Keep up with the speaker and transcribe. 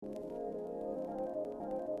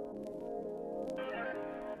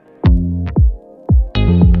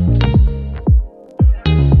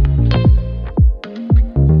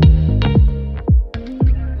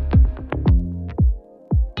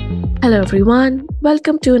Hello, everyone.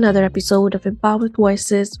 Welcome to another episode of Empowered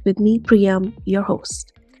Voices with me, Priyam, your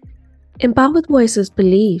host. Empowered Voices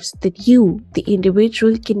believes that you, the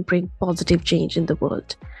individual, can bring positive change in the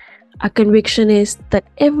world. Our conviction is that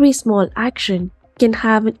every small action can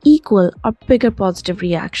have an equal or bigger positive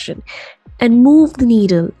reaction and move the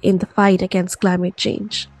needle in the fight against climate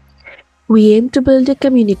change. We aim to build a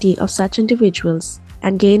community of such individuals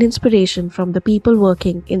and gain inspiration from the people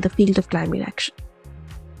working in the field of climate action.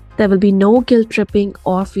 There will be no guilt tripping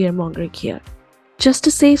or fear mongering here. Just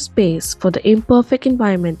a safe space for the imperfect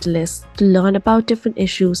environmentalists to learn about different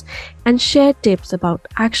issues and share tips about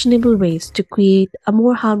actionable ways to create a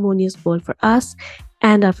more harmonious world for us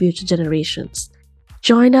and our future generations.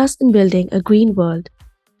 Join us in building a green world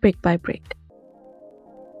brick by brick.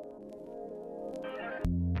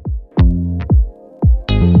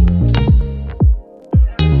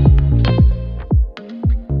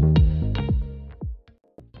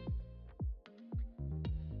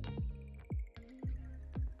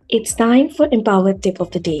 It's time for Empowered Tip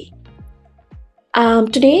of the Day.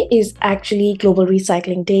 Today is actually Global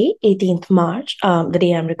Recycling Day, 18th March, the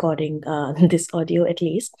day I'm recording this audio at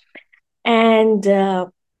least. And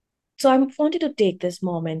so I wanted to take this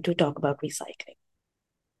moment to talk about recycling.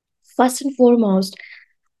 First and foremost,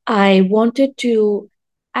 I wanted to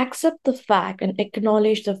accept the fact and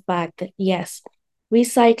acknowledge the fact that yes,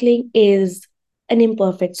 recycling is an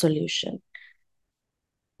imperfect solution.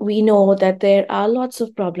 We know that there are lots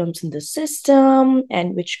of problems in the system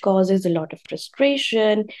and which causes a lot of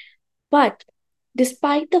frustration. But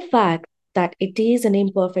despite the fact that it is an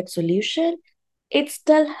imperfect solution, it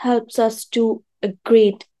still helps us to a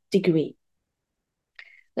great degree.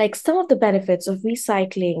 Like some of the benefits of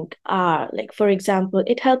recycling are, like, for example,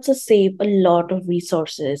 it helps us save a lot of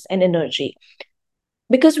resources and energy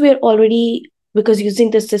because because using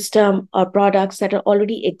the system or products that are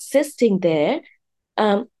already existing there,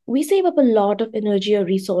 we save up a lot of energy or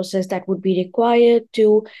resources that would be required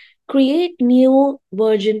to create new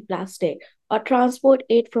virgin plastic or transport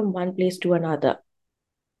it from one place to another.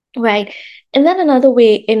 Right. And then another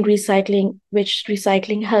way in recycling, which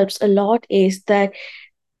recycling helps a lot, is that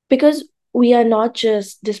because we are not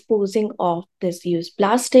just disposing of this used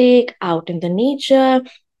plastic out in the nature,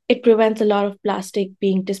 it prevents a lot of plastic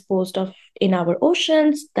being disposed of in our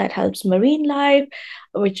oceans. That helps marine life,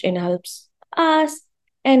 which helps us.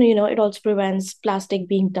 And it also prevents plastic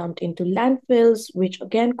being dumped into landfills, which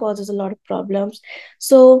again causes a lot of problems.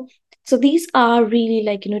 So so these are really,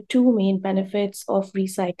 like, two main benefits of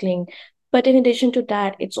recycling. But in addition to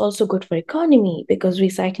that, it's also good for economy because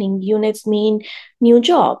recycling units mean new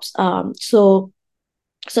jobs. So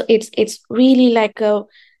it's really like a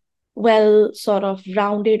well sort of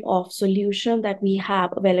rounded off solution that we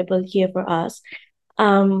have available here for us.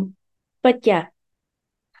 But yeah,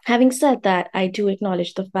 having said that, I do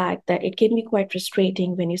acknowledge the fact that it can be quite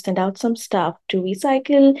frustrating when you send out some stuff to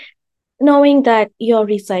recycle, knowing that your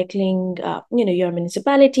recycling, your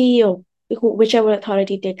municipality or whichever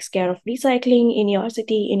authority takes care of recycling in your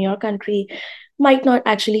city, in your country, might not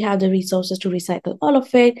actually have the resources to recycle all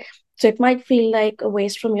of it. So it might feel like a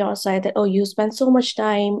waste from your side that, oh, you spend so much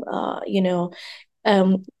time,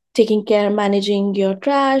 um, taking care, managing your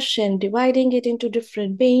trash and dividing it into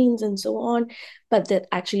different bins and so on, but that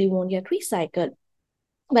actually won't get recycled.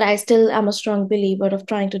 But I still am a strong believer of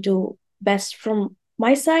trying to do best from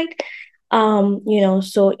my side.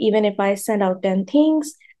 So even if I send out 10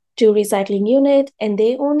 things to recycling unit and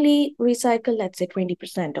they only recycle, let's say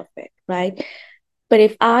 20% of it, right? But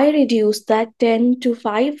if I reduce that 10 to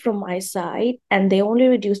 5 from my side and they only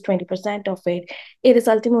reduce 20% of it, it is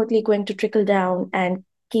ultimately going to trickle down and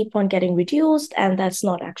keep on getting reduced. And that's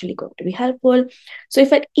not actually going to be helpful. So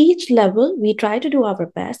if at each level we try to do our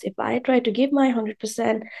best, if I try to give my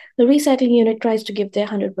 100%, the recycling unit tries to give their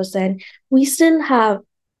 100%, we still have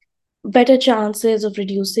better chances of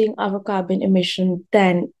reducing our carbon emission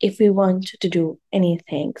than if we want to do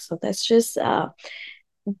anything. So that's just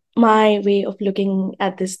my way of looking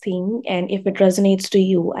at this thing. And if it resonates to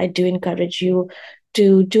you, I do encourage you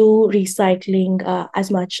to do recycling as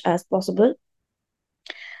much as possible.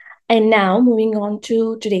 And now, moving on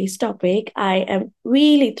to today's topic, I am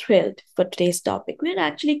really thrilled for today's topic. We're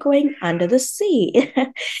actually going under the sea.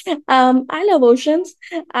 I love oceans.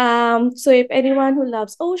 So if anyone who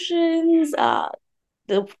loves oceans,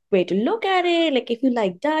 the way to look at it, like if you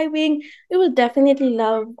like diving, you will definitely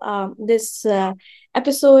love this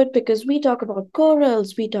episode because we talk about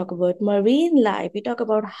corals, we talk about marine life, we talk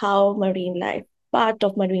about how marine life, part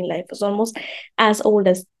of marine life, is almost as old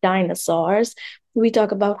as dinosaurs. We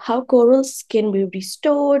talk about how corals can be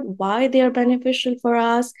restored, why they are beneficial for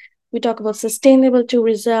us. We talk about sustainable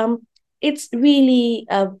tourism, it's really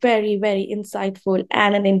a very, very insightful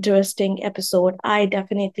and an interesting episode. I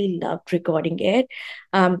definitely loved recording it.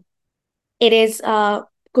 Um, it is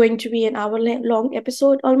going to be an hour long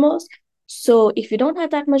episode almost. So if you don't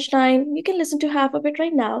have that much time, you can listen to half of it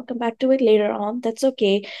right now, come back to it later on. That's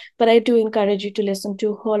okay. But I do encourage you to listen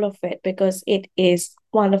to all of it because it is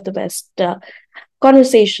one of the best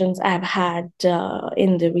conversations I've had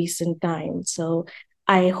in the recent times. So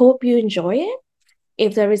I hope you enjoy it.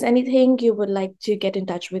 If there is anything you would like to get in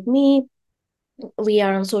touch with me, we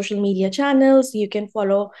are on social media channels. You can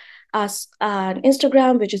follow us on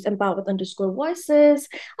Instagram, which is empowered underscore voices.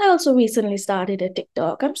 I also recently started a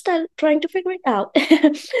TikTok. I'm still trying to figure it out,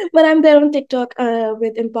 but I'm there on TikTok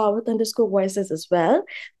with empowered underscore voices as well.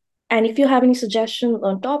 And if you have any suggestions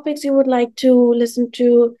on topics you would like to listen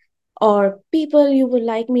to or people you would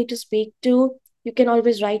like me to speak to, you can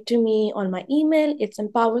always write to me on my email. It's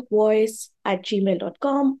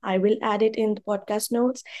empoweredvoice@gmail.com. I will add it in the podcast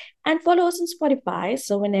notes and follow us on Spotify.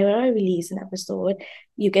 So whenever I release an episode,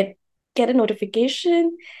 you get a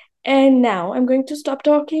notification. And now I'm going to stop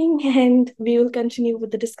talking and we will continue with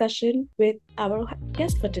the discussion with our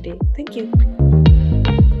guest for today. Thank you.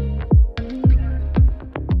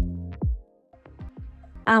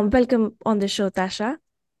 Welcome on the show, Tasha.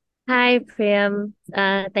 Hi, Priyam.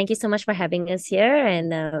 Thank you so much for having us here,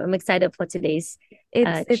 and I'm excited for today's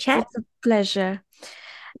chat. It's a pleasure.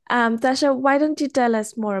 Tasha, why don't you tell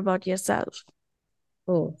us more about yourself?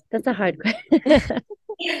 Oh, that's a hard question.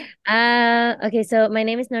 Okay, so my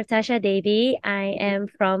name is Nortasha Devi. I am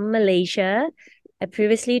from Malaysia. I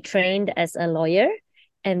previously trained as a lawyer,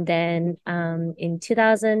 and then in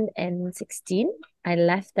 2016, I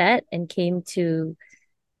left that and came to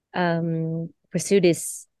pursue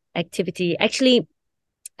this activity. Actually,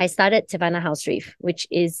 I started Tevana House Reef, which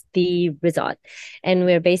is the resort, and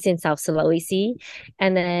we're based in South Sulawesi.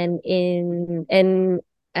 And then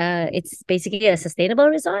it's basically a sustainable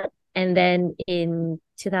resort. And then in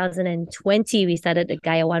 2020, we started the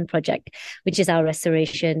Gaia One project, which is our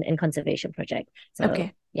restoration and conservation project. So,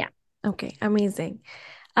 Okay. yeah. Okay, amazing.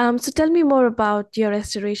 So tell me more about your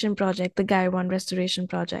restoration project, the Gaia One Restoration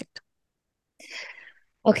Project.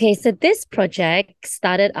 Okay, so this project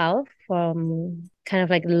started out from kind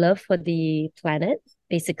of like love for the planet,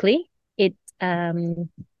 basically. It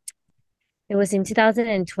was in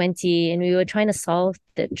 2020, and we were trying to solve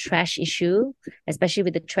the trash issue, especially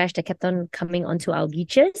with the trash that kept on coming onto our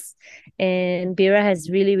beaches. And Bira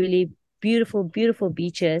has really, really beautiful, beautiful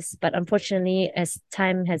beaches. But unfortunately, as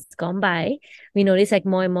time has gone by, we noticed like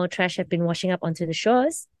more and more trash have been washing up onto the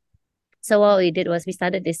shores. So what we did was we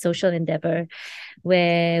started this social endeavor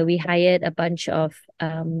where we hired a bunch of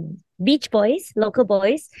beach boys, local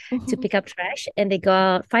boys, to pick up trash. And they go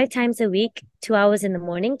out 5 times a week, 2 hours in the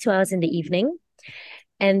morning, 2 hours in the evening.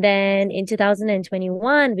 And then in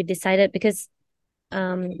 2021, we decided because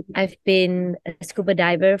I've been a scuba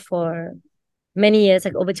diver for many years,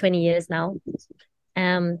 like over 20 years now.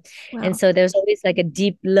 Um, Wow. and so there's always like a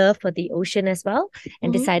deep love for the ocean as well,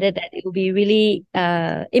 and decided that it would be really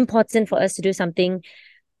important for us to do something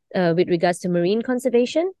with regards to marine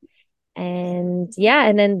conservation. And yeah,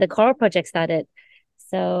 and then the coral project started.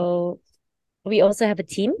 So we also have a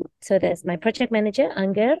team. So there's my project manager,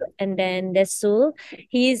 Anger, and then there's Sul.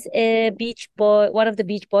 He's a beach boy, one of the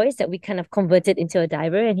beach boys that we kind of converted into a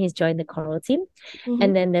diver, and he's joined the coral team.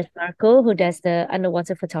 And then there's Marco, who does the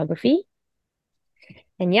underwater photography.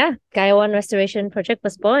 And yeah, Gaia One Restoration Project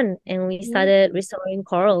was born, and we started restoring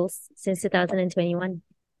corals since 2021.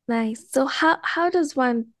 Nice. So how does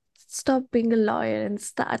one stop being a lawyer and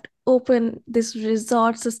start open this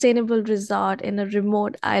resort, sustainable resort in a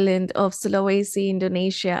remote island of Sulawesi,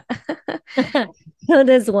 Indonesia? So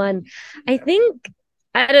there's one. I think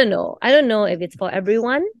I don't know. I don't know if it's for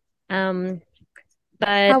everyone. But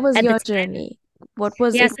How was at the your time, journey? What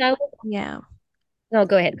was yeah. it? So Yeah. no,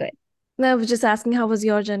 go ahead, go ahead. No, I was just asking, how was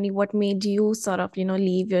your journey? What made you sort of,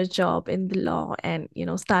 leave your job in the law and,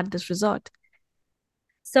 start this resort?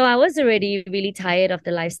 So I was already really tired of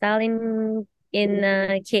the lifestyle in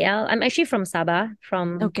KL. I'm actually from Sabah,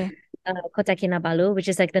 from Okay. Kota Kinabalu, which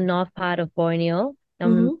is like the north part of Borneo,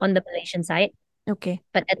 on the Malaysian side. Okay.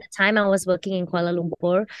 But at the time, I was working in Kuala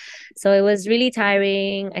Lumpur, so it was really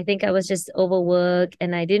tiring. I think I was just overworked,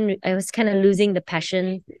 and I was kind of losing the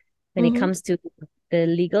passion when it comes to the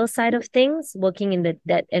legal side of things, working in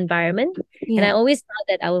that environment. And I Yeah. always thought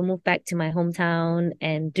that I would move back to my hometown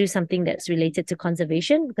and do something that's related to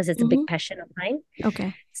conservation because it's a big passion of mine.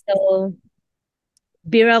 Okay. So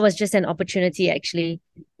Bira was just an opportunity, actually.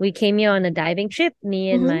 We came here on a diving trip,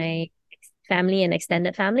 me and my family and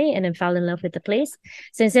extended family, and then fell in love with the place.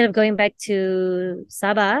 So instead of going back to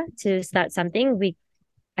Sabah to start something,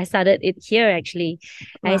 I started it here actually.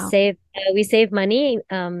 Wow. We saved money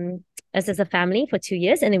as a family for 2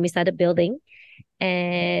 years, and then we started building.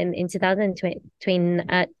 And in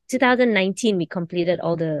 2019, we completed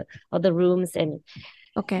all the rooms, and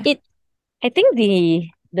Okay. it I think the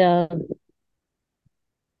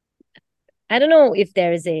I don't know if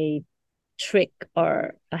there's a trick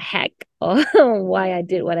or a hack or why I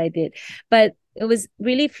did what I did, but it was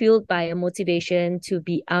really fueled by a motivation to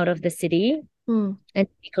be out of the city Mm, and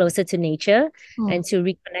be closer to nature mm, and to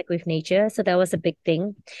reconnect with nature. So that was a big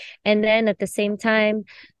thing. And then at the same time,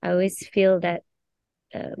 I always feel that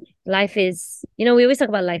life is, we always talk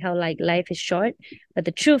about like how like life is short, but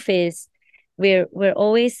the truth is we're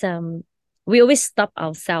always we always stop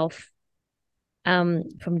ourselves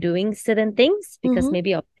from doing certain things because mm-hmm.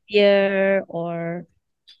 maybe of fear or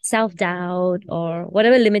self-doubt or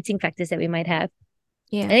whatever limiting factors that we might have.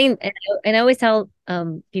 I Yeah. think, and I always tell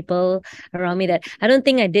people around me that I don't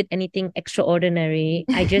think I did anything extraordinary.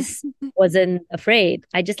 I just wasn't afraid.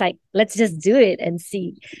 I just like, let's just do it and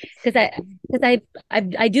see. Because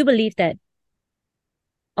I do believe that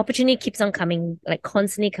opportunity keeps on coming, like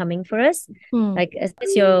constantly coming for us. Mm, Like as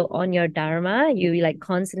you're on your dharma, you like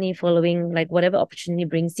constantly following like whatever opportunity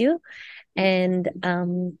brings you. And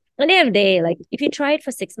at the end of the day, like if you try it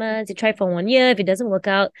for 6 months, you try it for 1 year, if it doesn't work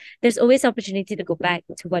out, there's always opportunity to go back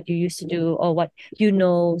to what you used to do or what you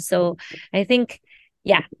know. So I think,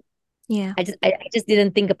 yeah, yeah. I just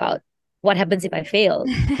didn't think about what happens if I failed.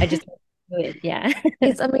 I just do it. Yeah.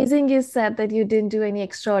 It's amazing you said that you didn't do any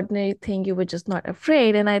extraordinary thing, you were just not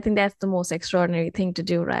afraid. And I think that's the most extraordinary thing to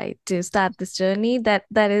do, right? To start this journey. That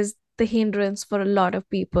is the hindrance for a lot of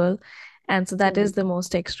people. And so that is Mm, the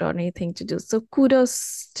most extraordinary thing to do. So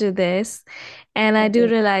kudos to this. And I thank do you.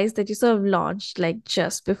 realize that you sort of launched like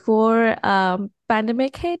just before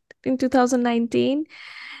pandemic hit in 2019.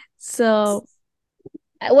 So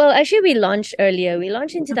Well, actually, we launched earlier. We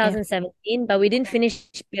launched in okay. 2017, but we didn't Okay. finish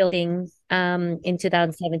building in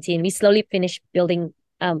 2017. We slowly finished building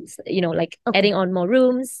like Okay. adding on more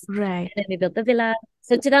rooms, Right. and then we built the villa.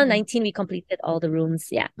 So Right. 2019 we completed all the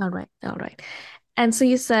rooms. Yeah. All right. All right. And so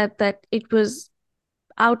you said that it was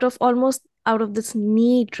almost out of this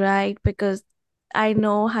need, right? Because I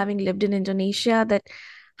know, having lived in Indonesia, that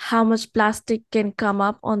how much plastic can come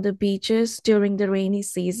up on the beaches during the rainy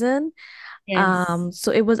season. Yes.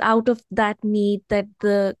 So it was out of that need that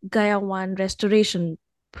the Gaia One restoration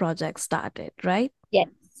project started, right? Yes,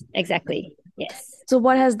 exactly. Yes. So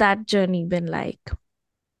what has that journey been like?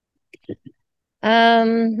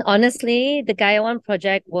 Honestly, the Gaia One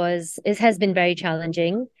project it has been very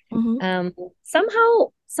challenging. Mm-hmm. Um, somehow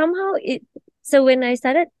it so when I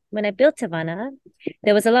built Savannah,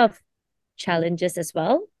 there was a lot of challenges as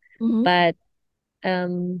well. Mm-hmm. But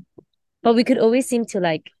um but we could always seem to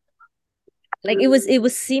like it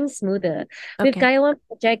was seem smoother. With Okay. Gaia One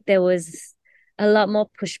project, there was a lot more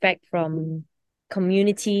pushback from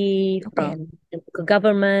community, Okay. from the local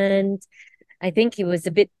government. I think it was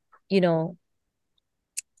a bit, you know,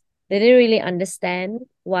 they didn't really understand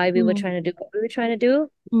why we were Mm, trying to do what we were trying to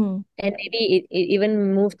do. mm, And maybe it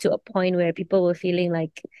even moved to a point where people were feeling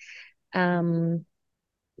like um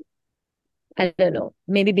I don't know,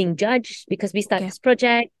 maybe being judged because we start okay. this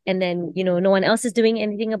project and then, no one else is doing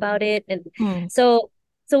anything about it. And Mm, so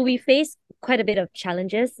we face quite a bit of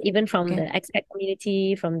challenges, even from okay. the expat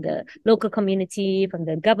community, from the local community, from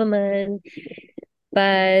the government.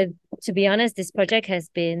 But to be honest, this project is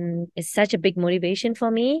such a big motivation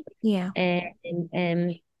for me, Yeah.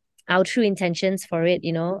 and our true intentions for it,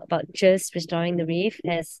 about just restoring the reef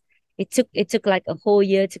has it took like a whole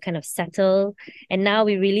year to kind of settle, and now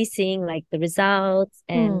we're really seeing like the results,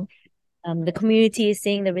 and Mm, the community is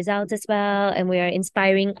seeing the results as well, and we are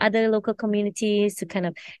inspiring other local communities to kind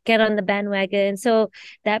of get on the bandwagon. So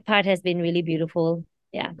that part has been really beautiful.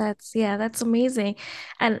 Yeah, that's amazing.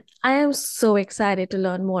 And I am so excited to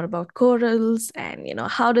learn more about corals and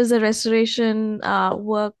how does the restoration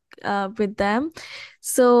work with them.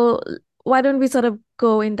 So why don't we sort of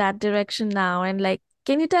go in that direction now, and like,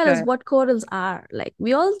 can you tell us sure. what corals are? Like,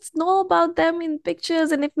 we all know about them in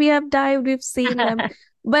pictures, and if we have dived, we've seen them.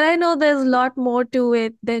 But I know there's a lot more to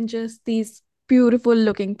it than just these beautiful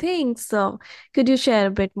looking things. So could you share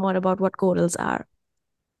a bit more about what corals are?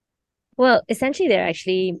 Well, essentially, they're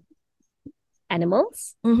actually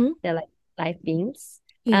animals. Mm-hmm. They're like live beings.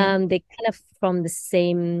 Yeah. They kind of from the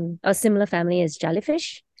same or similar family as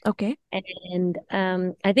jellyfish. Okay. And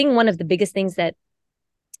I think one of the biggest things that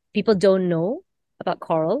people don't know about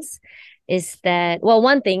corals is that, well,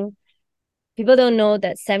 one thing, people don't know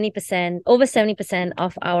that 70%, over 70%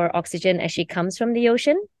 of our oxygen actually comes from the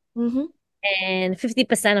ocean, Mm-hmm. and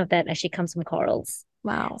 50% of that actually comes from corals.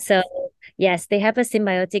 Wow. So, yes, they have a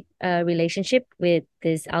symbiotic relationship with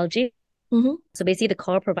this algae. Mm-hmm. So basically, the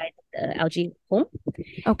coral provides the algae home,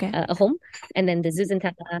 Okay. a home, and then the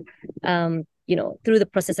zooxanthellae, through the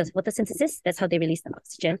process of photosynthesis, that's how they release the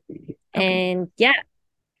oxygen. Okay. And yeah,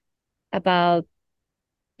 about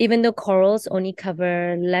even though corals only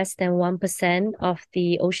cover less than 1% of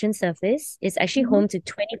the ocean surface, it's actually Mm-hmm. home to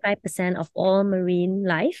 25% of all marine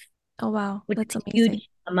life, Oh, wow. which That's is a amazing. huge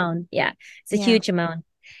amount. Yeah, it's a Yeah. huge amount.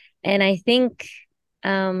 And I think,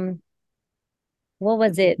 um, what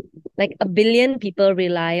was it? Like 1 billion people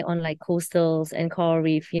rely on like coastals and coral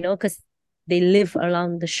reef, because they live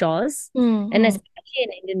along the shores. And Mm-hmm. especially in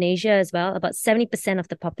Indonesia as well, about 70% of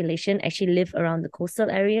the population actually live around the coastal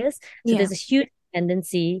areas. So Yeah. there's a huge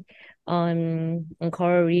dependency on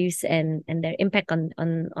coral reefs and their impact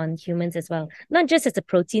on humans as well. Not just as a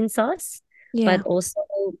protein source, but Yeah. also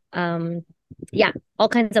yeah, all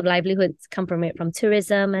kinds of livelihoods come from it, from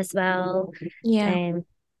tourism as well. Yeah. And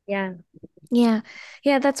yeah. Yeah.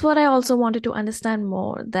 Yeah. That's what I also wanted to understand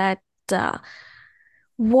more, that uh,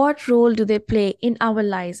 what role do they play in our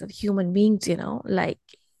lives of human beings, Like,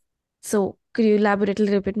 so could you elaborate a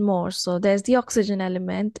little bit more? So there's the oxygen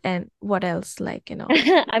element, and what else? I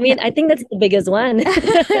Yeah. mean, I think that's the biggest one.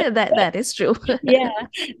 That is true. Yeah,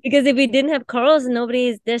 because if we didn't have corals,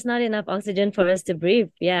 there's not enough oxygen for us to breathe.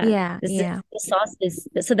 Yeah, Yeah. this is Yeah. the source is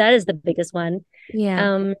so that is the biggest one. Yeah.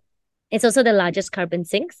 Um, it's also the largest carbon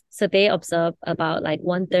sinks, so they absorb about like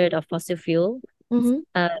 1/3 of fossil fuel, Mm-hmm.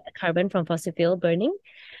 carbon from fossil fuel burning.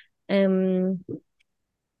 Um,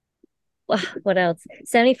 what else?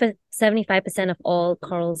 75% of all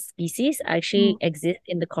coral species actually Mm. exist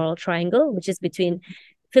in the coral triangle, which is between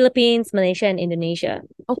Philippines, Malaysia, and Indonesia.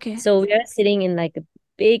 Okay. So we are sitting in like a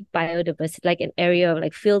big biodiversity, like an area of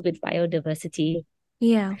like filled with biodiversity.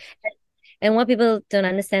 Yeah. And what people don't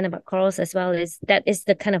understand about corals as well is that is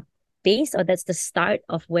the kind of base, or that's the start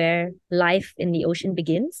of where life in the ocean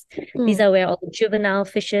begins. These Mm. are where all the juvenile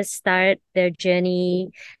fishes start their journey.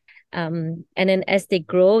 And then as they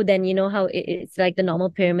grow, then you know how it's like the normal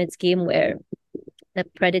pyramid scheme where the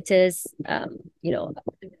predators,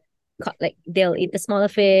 like they'll eat the smaller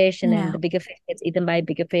fish, and then Yeah. the bigger fish gets eaten by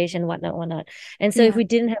bigger fish and whatnot, whatnot. And so if Yeah. we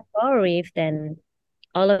didn't have coral reef, then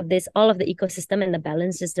all of the ecosystem and the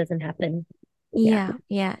balance just doesn't happen. Yeah. Yeah.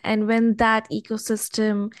 Yeah. And when that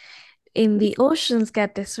ecosystem in the oceans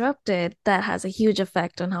get disrupted, that has a huge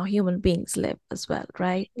effect on how human beings live as well,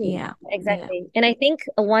 right? Yeah. Yeah. Exactly. And I think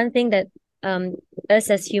one thing that um us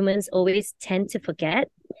as humans always tend to forget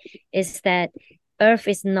is that Earth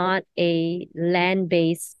is not a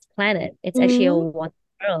land-based planet. It's actually a Mm-hmm. water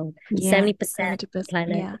world. Yeah. 70% of the 70%.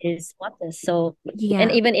 planet Yeah. is water. So, and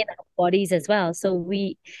Yeah. even in our bodies as well. So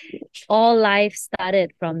all life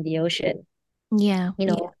started from the ocean, Yeah. you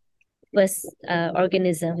Yeah. know, first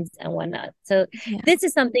organisms and whatnot. So Yeah. this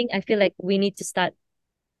is something I feel like we need to start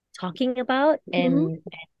talking about Mm-hmm. and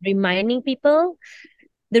reminding people.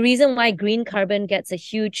 The reason why green carbon gets a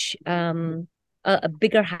huge a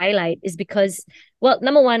bigger highlight is because, well,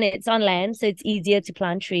 number one, it's on land, so it's easier to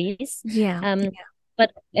plant trees. Yeah. um but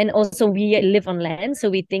and also we live on land, so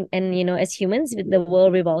we think, and as humans, the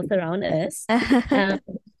world revolves around us. um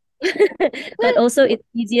but also it's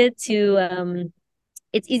easier to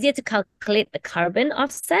calculate the carbon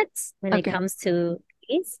offsets when it Okay. comes to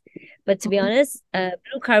trees. But to be Mhm. honest,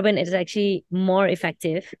 blue carbon is actually more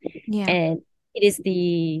effective, Yeah. and it is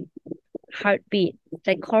the heartbeat.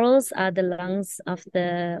 Like corals are the lungs of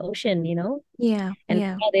the ocean, Yeah. and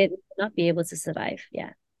Yeah. without it, we would not be able to survive.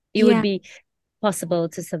 Yeah. It would Yeah. be possible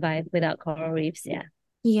to survive without coral reefs. Yeah.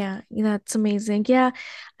 Yeah. That's amazing. Yeah.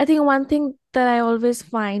 I think one thing that I always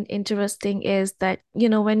find interesting is that,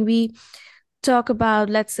 when we talk about,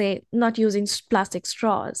 let's say, not using plastic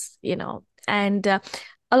straws, and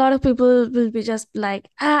a lot of people will be just like,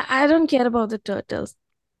 I don't care about the turtles.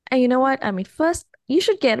 And you know what? I mean, first, you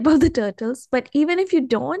should care about the turtles, but even if you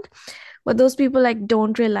don't, what those people like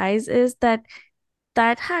don't realize is that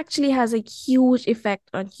that actually has a huge effect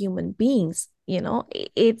on human beings.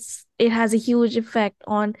 It has a huge effect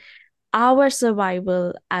on our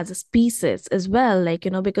survival as a species as well,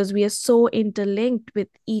 because we are so interlinked with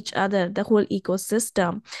each other, the whole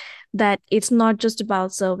ecosystem, that it's not just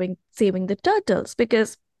about saving the turtles,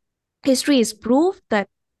 because history is proof that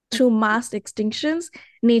through mass extinctions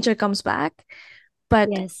nature comes back, but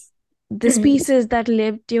Yes. the species that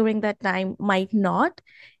lived during that time might not,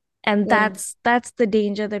 and Yeah. that's the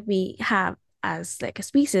danger that we have as like a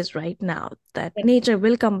species right now, that nature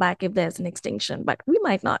will come back if there's an extinction, but we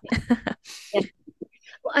might not. Yeah.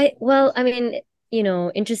 I mean,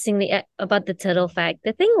 interestingly about the turtle fact,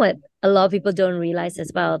 the thing what a lot of people don't realize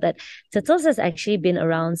as well that turtles has actually been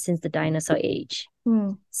around since the dinosaur age.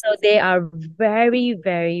 Hmm. So they are very,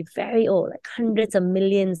 very, very old, like hundreds of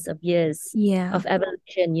millions of years Yeah. of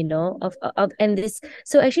evolution, of and this.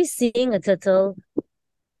 So actually seeing a turtle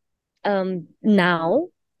now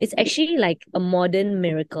it's actually like a modern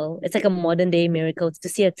miracle. It's like a modern day miracle to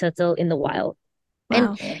see a turtle in the wild. And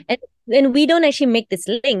Wow. and and we don't actually make this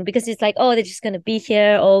link because it's like, oh, they're just gonna be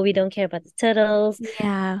here, or we don't care about the turtles.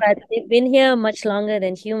 Yeah. But they've been here much longer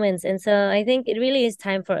than humans. And so I think it really is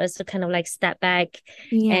time for us to kind of like step back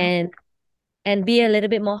Yeah. and be a little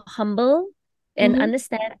bit more humble and Mm-hmm.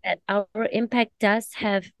 understand that our impact does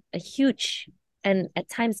have a huge and at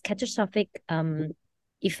times catastrophic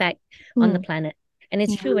effect on the Hmm. planet. And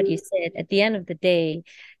it's Yeah. true what you said. At the end of the day,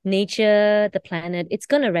 nature, the planet, it's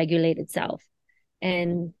gonna regulate itself.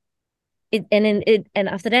 And and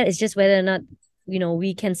after that, it's just whether or not,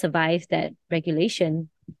 we can survive that regulation.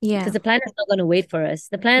 Because Yeah. the planet's not gonna wait for us.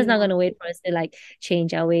 The planet's not Yeah. gonna wait for us to like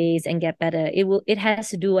change our ways and get better. It has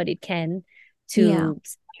to do what it can Yeah. to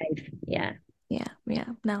survive. Yeah. Yeah. Yeah.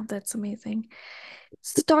 Now that's amazing.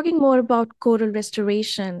 So talking more about coral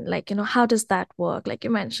restoration, like, how does that work? Like you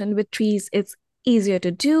mentioned, with trees, it's easier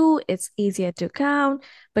to do, it's easier to count,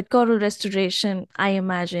 but coral restoration, I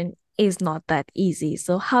imagine, is not that easy.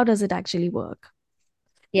 So how does it actually work?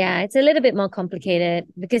 Yeah, it's a little bit more complicated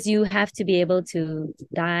because you have to be able to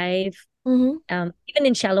dive. Mm-hmm. Even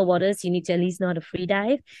in shallow waters, you need to at least know how to free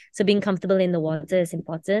dive. So being comfortable in the water is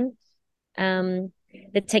important. Um,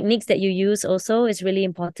 the techniques that you use also is really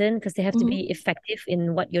important because they have to Mm-hmm. be effective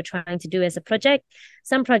in what you're trying to do as a project.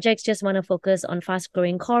 Some projects just want to focus on fast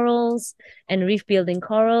growing corals and reef building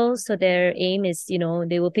corals. So their aim is,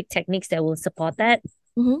 they will pick techniques that will support that.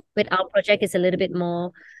 Mm-hmm. With our project, it's a little bit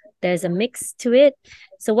more, there's a mix to it.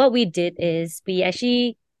 So what we did is we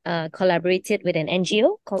actually collaborated with an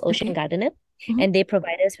NGO called Ocean Okay. Gardener, Mm-hmm. and they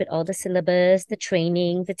provide us with all the syllabus, the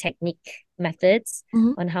training, the technique methods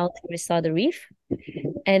Mm-hmm. on how to restore the reef.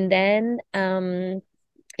 And then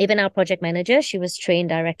even our project manager, she was trained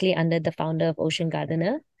directly under the founder of Ocean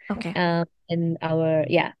Gardener. Okay. And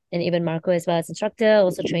even Marco as well as instructor,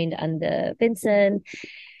 also trained under Vincent.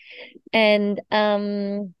 And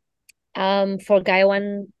for Gaia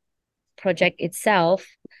One project itself,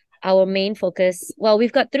 our main focus, well,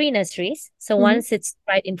 we've got three nurseries. So Mm-hmm. one sits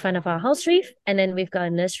right in front of our house reef, and then we've got a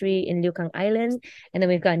nursery in Liu Kang Island, and then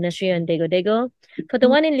we've got a nursery on Dago Dago. For the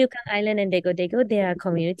Mm-hmm. one in Liu Kang Island and Dago Dago, they are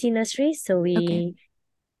community nurseries. So Okay.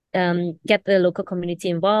 we get the local community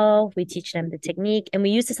involved. We teach them the technique, and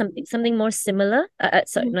we use something more similar.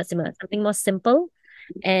 Sorry, Mm-hmm. not similar. Something more simple,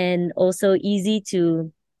 and also easy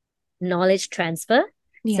to knowledge transfer,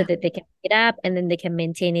 so Yeah. that they can pick it up and then they can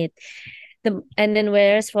maintain it. And then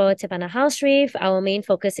whereas for Tepana House Reef, our main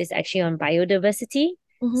focus is actually on biodiversity.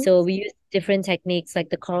 Mm-hmm. So we use different techniques like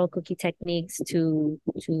the coral cookie techniques to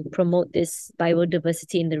promote this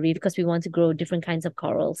biodiversity in the reef because we want to grow different kinds of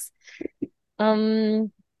corals.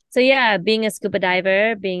 Um, so yeah, being a scuba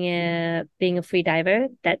diver, being a free diver,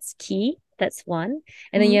 that's key. That's one.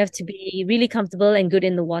 And then Mm-hmm. you have to be really comfortable and good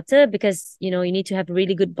in the water because you need to have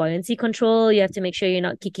really good buoyancy control. You have to make sure you're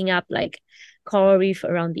not kicking up like coral reef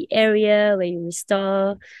around the area where you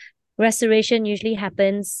restore. Restoration usually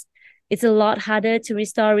happens. It's a lot harder to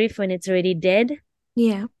restore reef when it's already dead.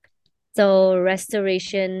 Yeah. So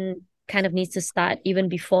restoration kind of needs to start even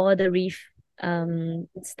before the reef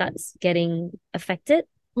starts getting affected.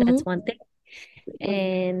 Mm-hmm. That's one thing.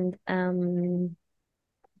 And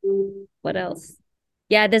what else?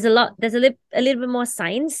 Yeah, there's a little bit more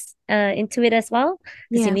science into it as well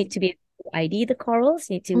because you Yeah. need to be able to ID the corals,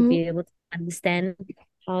 you need to Mm-hmm. be able to understand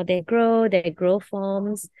how they grow, their growth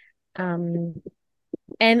forms. Um,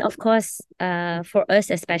 and of course, for us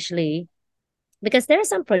especially, because there are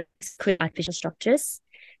some projects create artificial structures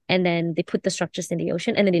and then they put the structures in the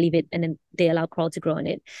ocean and then they leave it and then they allow coral to grow on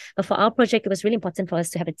it. But for our project, it was really important for us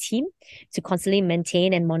to have a team to constantly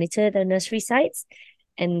maintain and monitor the nursery sites.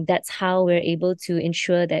 And that's how we're able to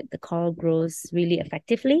ensure that the coral grows really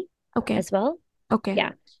effectively Okay. as well. Okay.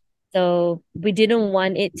 Yeah. So we didn't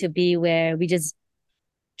want it to be where we just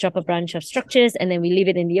drop a bunch of structures and then we leave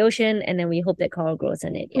it in the ocean and then we hope that coral grows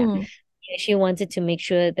on it. Yeah. Mm. We actually wanted to make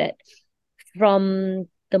sure that from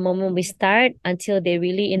the moment we start until they're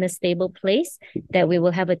really in a stable place, that we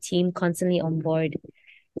will have a team constantly on board.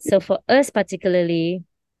 So for us particularly,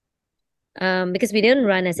 because we didn't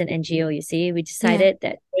run as an NGO, you see, we Yeah. decided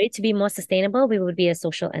that for it to be more sustainable, we would be a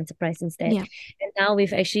social enterprise instead. Yeah. And now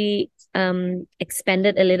we've actually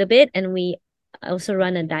expanded a little bit, and we also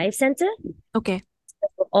run a dive center. Okay.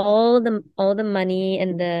 All the money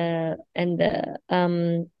and the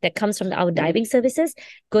that comes from our diving services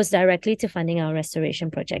goes directly to funding our restoration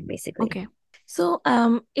project, basically. Okay. So,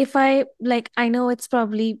 if I like, I know it's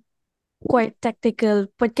probably quite technical,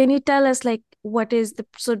 but can you tell us like what is the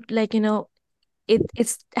so like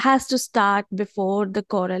it has to start before the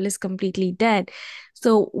coral is completely dead.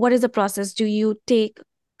 So, what is the process? Do you take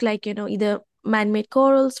like either man-made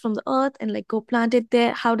corals from the earth and like go plant it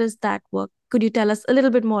there? How does that work? Could you tell us a little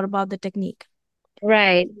bit more about the technique?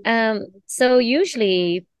 Right. So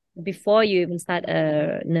usually before you even start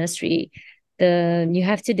a nursery, you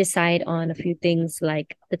have to decide on a few things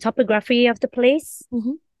like the topography of the place,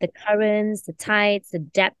 Mm-hmm. the currents, the tides, the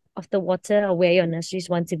depth of the water, or where your nurseries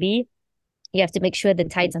want to be. You have to make sure the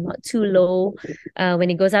tides are not too low when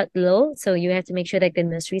it goes out low. So you have to make sure that the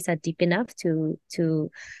nurseries are deep enough to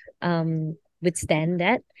withstand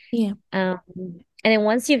that. Yeah. Um, and then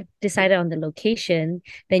once you've decided on the location,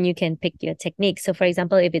 then you can pick your technique. So for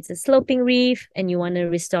example, if it's a sloping reef and you want to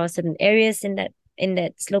restore certain areas in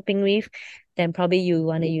that sloping reef, then probably you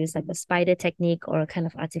want to use like a spider technique or a kind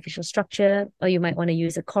of artificial structure, or you might want to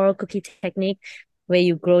use a coral cookie technique where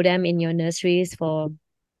you grow them in your nurseries for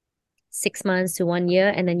 6 months to 1 year,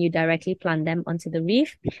 and then you directly plant them onto the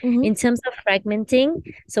reef. Mm-hmm. In terms of fragmenting,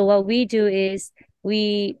 so what we do is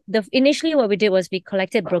initially what we did was we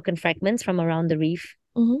collected broken fragments from around the reef,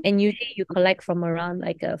 Mm-hmm. and usually you collect from around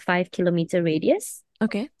like a 5 kilometer radius.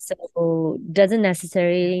 Okay. So doesn't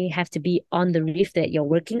necessarily have to be on the reef that you're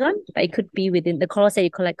working on, but it could be within the corals that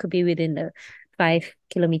you collect could be within the 5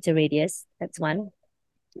 kilometer radius. That's one.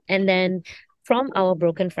 And then from our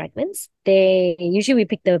broken fragments, they usually we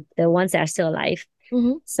pick the ones that are still alive.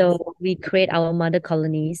 Mm-hmm. So we create our mother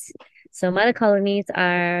colonies. So mother colonies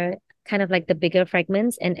are kind of like the bigger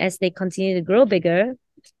fragments, and as they continue to grow bigger,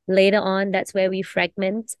 later on, that's where we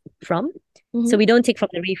fragment from. So Mm-hmm. we don't take from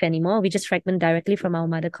the reef anymore. We just fragment directly from our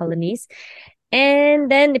mother colonies.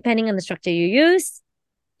 And then depending on the structure you use,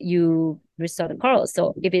 you restore the corals.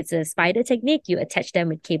 So if it's a spider technique, you attach them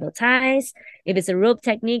with cable ties. If it's a rope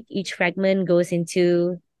technique, each fragment goes in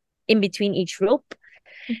between each rope.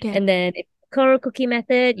 Okay. And then if coral cookie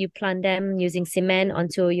method, you plant them using cement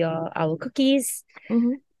onto our cookies.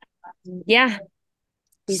 Mm-hmm. Yeah,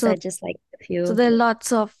 these So are just like a so few. there are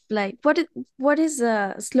lots of like what is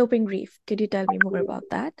a sloping reef? Could you tell me more about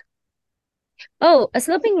that? Oh, a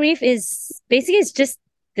sloping reef is basically it's just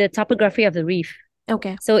the topography of the reef.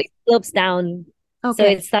 Okay. So it slopes down. So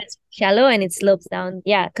Okay. it starts shallow and it slopes down.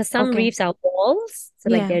 Yeah, because some Okay. reefs are walls. So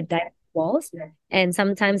like Yeah. they're direct walls. And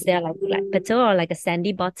sometimes they're like flat petal or like a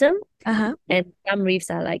sandy bottom. Uh-huh. And some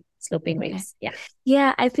reefs are like sloping Okay. reefs. Yeah.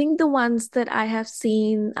 Yeah, I think the ones that I have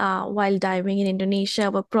seen while diving in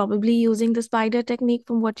Indonesia were probably using the spider technique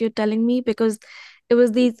from what you're telling me, because it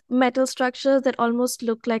was these metal structures that almost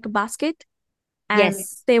looked like a basket, and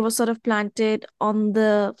Yes. they were sort of planted on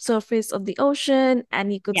the surface of the ocean,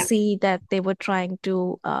 and you could Yeah. see that they were trying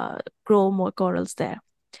to grow more corals there.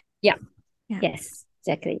 Yeah. Yeah. Yes.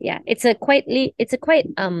 Exactly. Yeah. It's a quite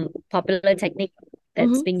popular technique that's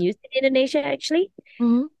Mm-hmm. being used in Indonesia actually.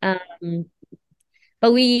 Mm-hmm. Um,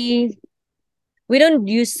 but we don't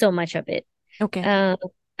use so much of it. Okay. Uh,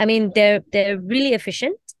 I mean, they're really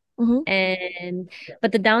efficient, Mm-hmm. and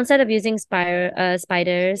but the downside of using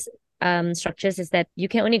spiders structures is that you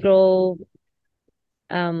can only grow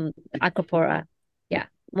acropora. Yeah,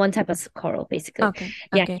 one type of coral basically. Okay.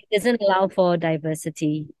 Yeah, Okay. it doesn't allow for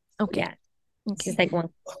diversity. Okay. Yeah, it's Okay. just like one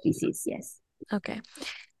species. Yes. Okay.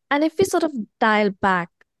 And if we sort of dial back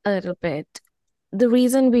a little bit, the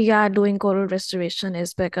reason we are doing coral restoration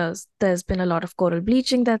is because there's been a lot of coral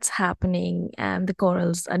bleaching that's happening and the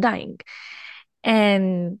corals are dying.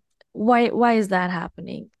 And why is that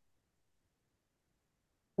happening?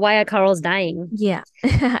 Why are corals dying? Yeah.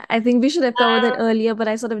 I think we should have covered that earlier, but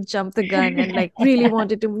I sort of jumped the gun and like really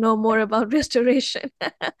wanted to know more about restoration.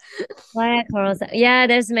 Why are corals? Yeah,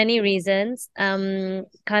 there's many reasons.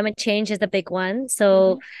 Climate change is the big one.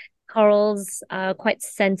 So Mhm. corals are quite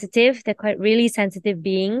sensitive. They're quite really sensitive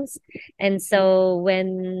beings. And so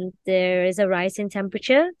when there is a rise in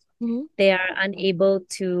temperature, Mhm. they are unable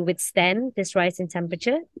to withstand this rise in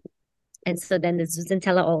temperature. And so then the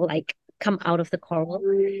zooxanthellae all like come out of the coral,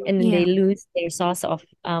 and then they Yeah. lose their source of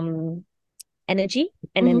energy.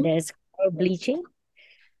 And then Mhm. there's coral bleaching.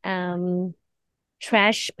 Um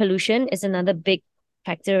Trash pollution is another big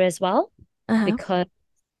factor as well, Uh-huh. because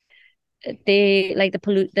they like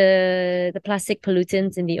the plastic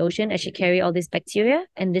pollutants in the ocean actually carry all this bacteria,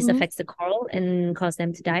 and this Mhm. affects the coral and cause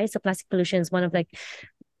them to die. So plastic pollution is one of like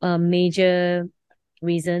major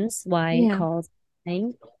reasons why Yeah. corals are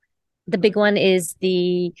dying. The big one is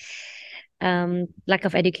the lack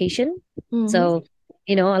of education. Mm-hmm. So,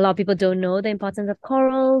 a lot of people don't know the importance of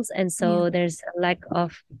corals, and Yeah. so there's a lack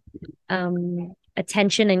of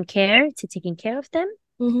attention and care to taking care of them.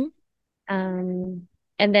 Mm-hmm. Um,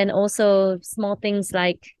 and then also small things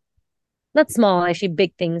like, not small, actually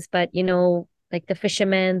big things, but like the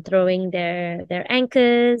fishermen throwing their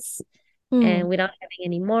anchors Mm. and without having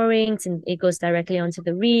any moorings, and it goes directly onto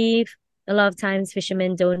the reef. A lot of times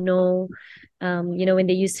fishermen don't know, when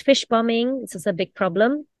they use fish bombing, it's also a big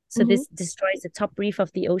problem. So Mm-hmm. this destroys the top reef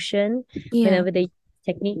of the ocean Yeah. whenever they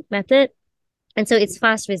technique method. And so it's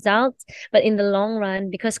fast results, but in the long run,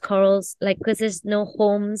 because corals, like, because there's no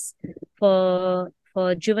homes for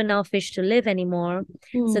juvenile fish to live anymore,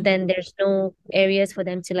 so Mm. then there's no areas for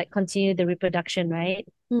them to like continue the reproduction, right?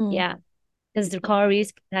 Mm. Yeah, because the coral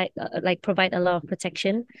reefs like provide a lot of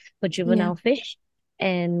protection for Yeah. juvenile fish,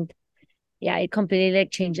 and yeah, it completely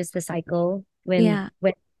like changes the cycle when Yeah.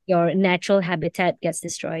 your natural habitat gets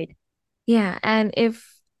destroyed. Yeah. And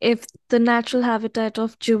if the natural habitat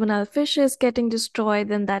of juvenile fish is getting destroyed,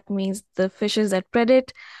 then that means the fishes that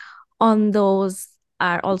predate on those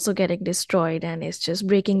are also getting destroyed, and it's just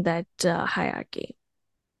breaking that hierarchy.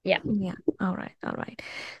 Yeah. Yeah. All right. All right.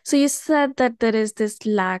 So you said that there is this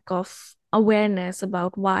lack of awareness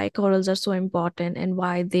about why corals are so important and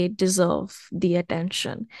why they deserve the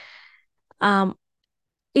attention. Um,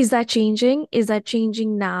 is that changing? Is that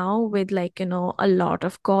changing now with like, a lot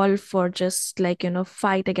of call for just like,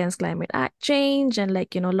 fight against climate change and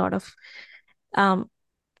like, a lot of um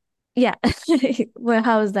yeah. Well,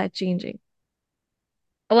 how is that changing?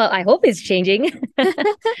 Well, I hope it's changing.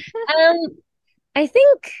 I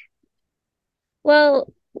think,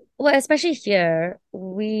 well, especially here,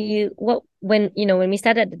 when we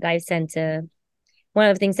started the dive center, one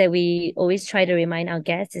of the things that we always try to remind our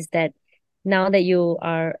guests is that now that you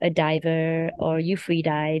are a diver or you free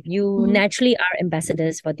dive, you Mhm. naturally are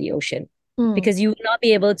ambassadors for the ocean, Mm. because you will not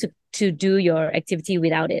be able to do your activity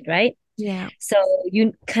without it, right? Yeah. So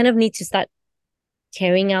you kind of need to start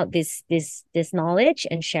carrying out this knowledge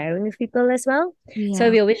and sharing with people as well. So Yeah.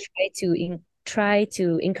 we always try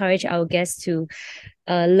to encourage our guests to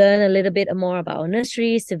learn a little bit more about our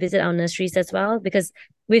nurseries, to visit our nurseries as well, because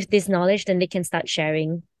with this knowledge, then they can start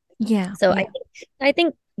sharing. Yeah. So Yeah. I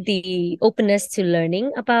think the openness to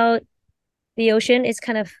learning about the ocean is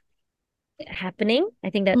kind of happening. I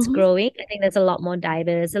think that's Hmm. growing. I think there's a lot more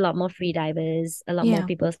divers, a lot more free divers, a lot more Yeah.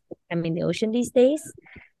 people in the ocean these days.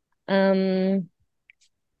 Um,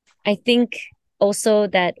 I think also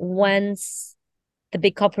that once the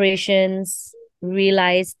big corporations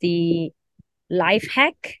realize the life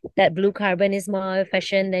hack that blue carbon is more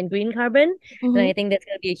efficient than green carbon, and Hmm. I think there's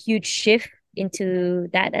going to be a huge shift into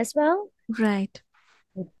that as well. Right.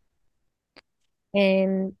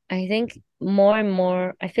 And I think more and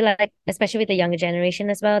more, I feel like, especially with the younger generation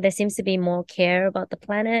as well, there seems to be more care about the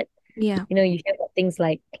planet. Yeah. You hear about things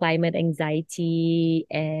like climate anxiety,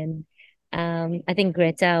 and I think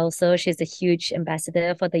Greta also, she's a huge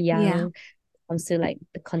ambassador for the Yeah. young, comes to like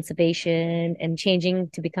the conservation and changing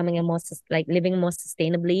to becoming a more like living more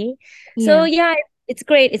sustainably. So Yeah. yeah, it's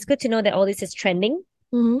great. It's good to know that all this is trending.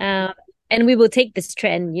 Hmm. Um, and we will take this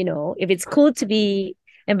trend, if it's cool to be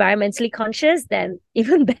environmentally conscious, then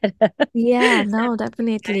even better. Yeah. No,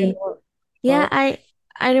 definitely. Yeah, People.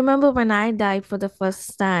 I remember when I died for the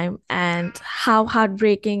first time and how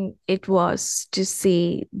heartbreaking it was to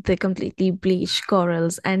see the completely bleached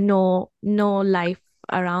corals and no life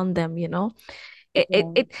around them, you know. It it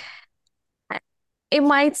Yeah. it, it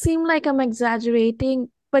might seem like I'm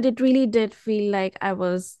exaggerating, but it really did feel like I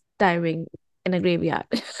was diving in a graveyard.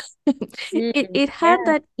 It had Yeah.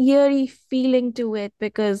 that eerie feeling to it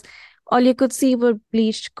because all you could see were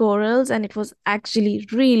bleached corals, and it was actually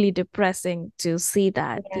really depressing to see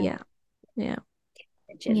that. Yeah. Yeah, yeah,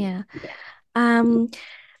 Imagine. yeah. Yeah. Um,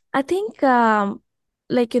 I think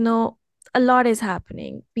like a lot is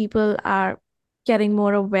happening. People are getting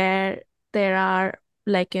more aware. There are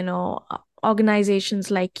like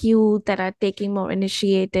organizations like you that are taking more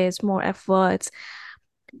initiatives, more efforts.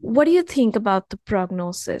 What do you think about the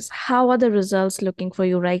prognosis? How are the results looking for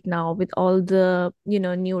you right now with all the,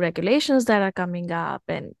 new regulations that are coming up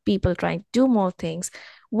and people trying to do more things?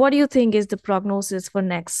 What do you think is the prognosis for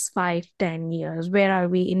next 5, 10 years? Where are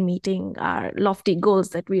we in meeting our lofty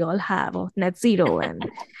goals that we all have of net zero and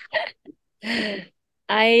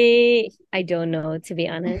I don't know, to be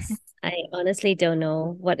honest. I honestly don't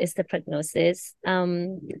know what is the prognosis.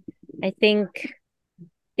 I think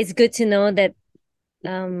it's good to know that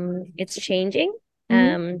it's changing.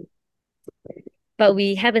 Mhm. Um, but we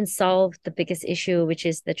haven't solved the biggest issue, which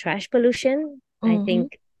is the trash pollution. I Mm-hmm.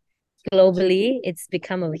 think globally it's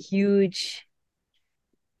become a huge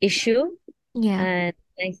issue. Yeah. And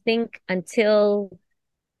I think until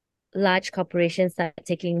large corporations start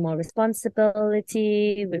taking more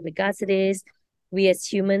responsibility with regards to this, we as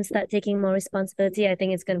humans start taking more responsibility, I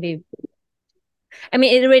think it's going to be, I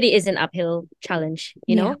mean, it already is an uphill challenge,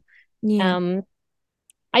 you Yeah. know? Yeah. Um,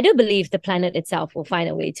 I do believe the planet itself will find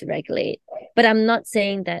a way to regulate, but I'm not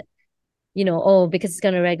saying that, oh, because it's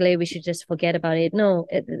going to regulate, we should just forget about it. No,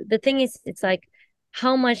 the thing is, it's like,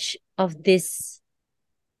 how much of this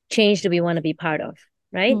change do we want to be part of,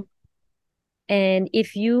 right? Mm. And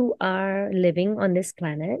if you are living on this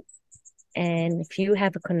planet and if you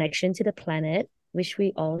have a connection to the planet, which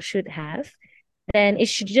we all should have, then it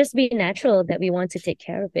should just be natural that we want to take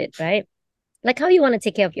care of it, right? Like how you want to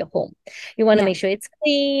take care of your home. You want to Yeah. make sure it's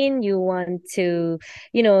clean. You want to,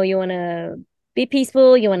 you want to be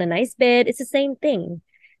peaceful. You want a nice bed. It's the same thing.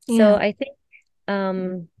 So Yeah. I think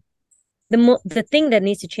um the thing that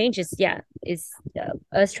needs to change is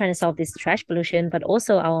us trying to solve this trash pollution, but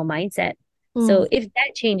also our mindset. Mm. So if that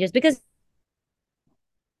changes, because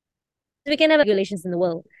we can have regulations in the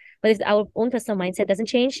world, but if our own personal mindset doesn't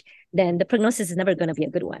change, then the prognosis is never going to be a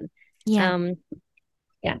good one. Yeah. Um,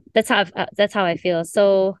 yeah, that's how I feel.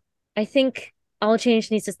 So I think our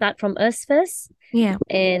change needs to start from us first, Yeah.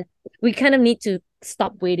 and we kind of need to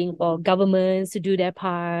stop waiting for governments to do their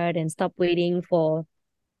part and stop waiting for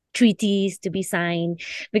treaties to be signed,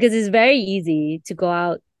 because it's very easy to go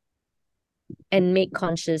out and make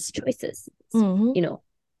conscious choices. Mm-hmm. You know,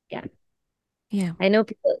 yeah. Yeah. I know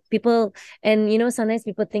people, and sometimes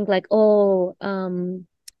people think like, oh,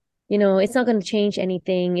 it's not going to change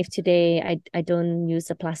anything if today I don't use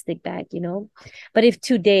a plastic bag. But if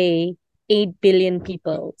today 8 billion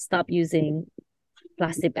people stop using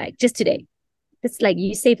plastic bag, just today, it's like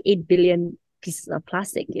you save 8 billion pieces of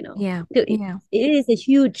plastic. Yeah. So Yeah. it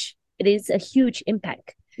is a huge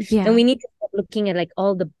impact. And Yeah. we need to start looking at like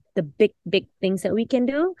all the big things that we can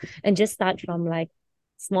do and just start from like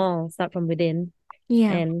start from within.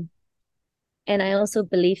 Yeah. And I also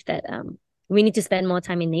believe that we need to spend more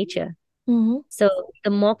time in nature. Mm-hmm. So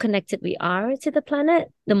the more connected we are to the planet,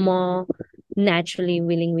 the more naturally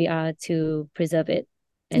willing we are to preserve it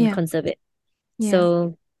and Yeah. conserve it. Yeah.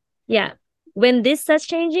 So yeah, when this starts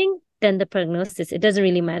changing, then the prognosis, it doesn't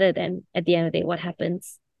really matter then at the end of the day what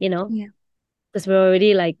happens. Yeah. Because we're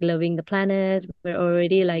already like loving the planet, we're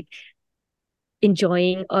already like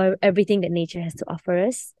enjoying everything that nature has to offer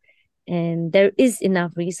us. And there is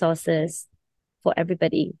enough resources for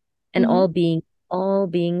everybody and Mm-hmm. all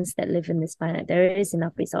beings that live in this planet. There is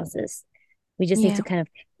enough resources. We just need Yeah. to kind of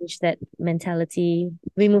change that mentality,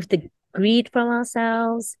 remove the greed from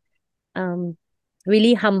ourselves, um,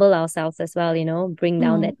 really humble ourselves as well, bring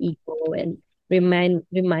down Mm. that ego and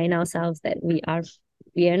remind ourselves that we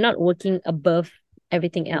are not working above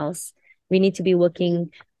everything else. We need to be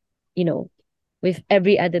working, you know, with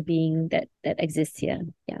every other being that exists here.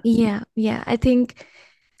 Yeah. Yeah. Yeah. I think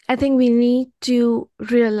we need to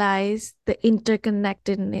realize the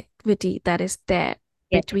interconnectivity that is there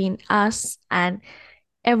Yeah. between us and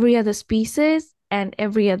every other species and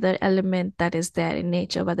every other element that is there in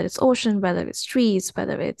nature, whether it's ocean, whether it's trees,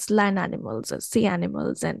 whether it's land animals or sea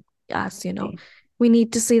animals and us. We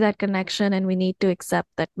need to see that connection and we need to accept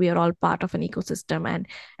that we are all part of an ecosystem and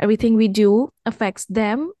everything we do affects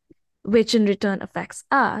them, which in return affects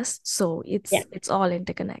us. So Yeah. it's all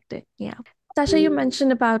interconnected. Yeah. Tasha, you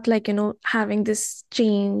mentioned about having this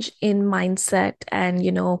change in mindset and,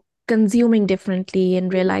 consuming differently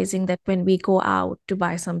and realizing that when we go out to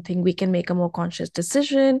buy something, we can make a more conscious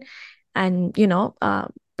decision and,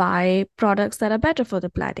 buy products that are better for the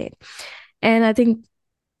planet. And I think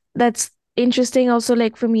that's interesting also,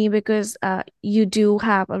 like for me, because you do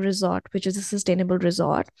have a resort, which is a sustainable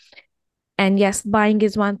resort. And yes, buying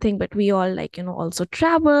is one thing, but we all also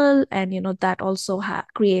travel and, that also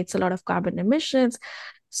creates a lot of carbon emissions.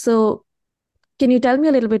 So can you tell me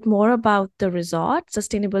a little bit more about the resort,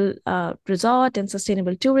 sustainable resort and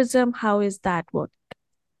sustainable tourism? How is that work?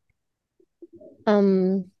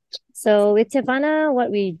 Um, so with Tevana, what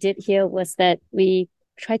we did here was that we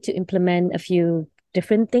tried to implement a few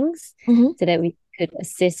different things Mm-hmm. so that we could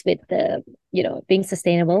assist with being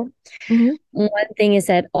sustainable. Mm-hmm. One thing is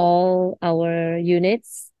that all our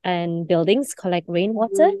units and buildings collect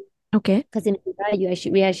rainwater, Okay. because in Pura,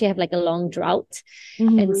 we actually have like a long drought. And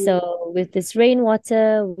Mm-hmm. so with this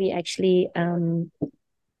rainwater, we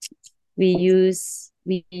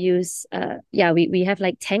have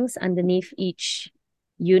like tanks underneath each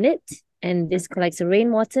unit, and this collects the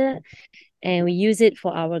rainwater. and we use it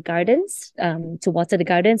for our gardens, to water the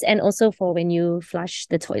gardens, and also for when you flush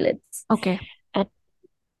the toilets. Okay. Uh,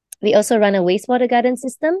 we also run a wastewater garden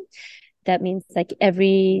system. That means like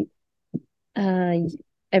uh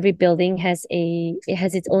every building has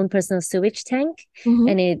its own personal sewage tank, Mm-hmm.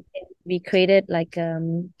 and we created like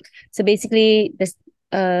so basically this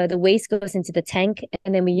the waste goes into the tank,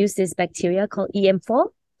 and then we use this bacteria called EM4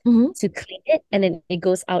 Mm-hmm. to clean it, and then it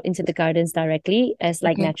goes out into the gardens directly as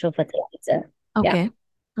like Okay. natural fertilizer. Yeah. Okay.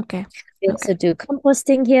 Okay. We Okay. also do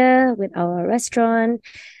composting here with our restaurant.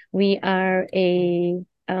 We are a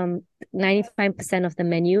 95% of the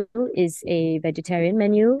menu is a vegetarian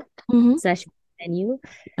menu Mm-hmm. slash menu.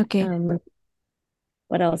 Okay. Um,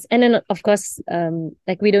 what else? And then of course,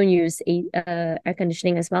 like we don't use air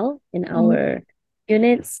conditioning as well in Mm-hmm. our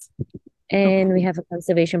units, Okay. and we have a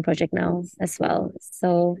conservation project now as well.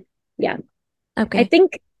 So yeah, I Okay.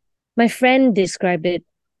 think my friend described it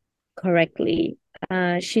correctly.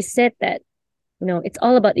 She said that it's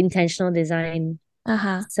all about intentional design.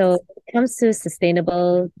 Uh-huh. So when it comes to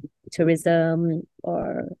sustainable tourism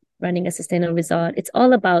or running a sustainable resort, it's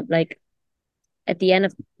all about like at the end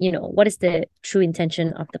of, what is the true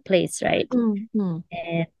intention of the place, right? Mm-hmm.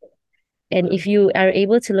 And and if you are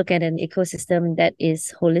able to look at an ecosystem that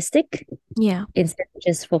is holistic Yeah. instead of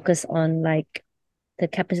just focus on like the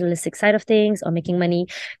capitalistic side of things or making money,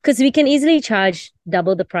 because we can easily charge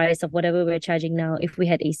double the price of whatever we're charging now if we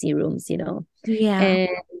had AC rooms. Yeah.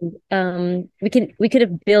 And we could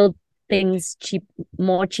have built things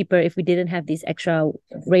more cheaper if we didn't have these extra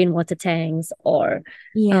rainwater tanks or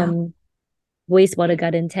Yeah. um wastewater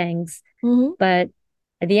garden tanks. Mm-hmm. But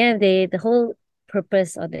at the end of the day, the whole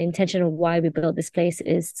purpose or the intention of why we built this place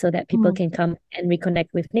is so that people Mm. can come and reconnect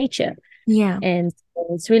with nature. Yeah. And so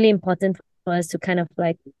it's really important for us to kind of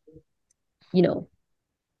like, you know,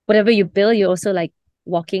 whatever you build, you're also like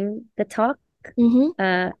walking the talk. Mm-hmm.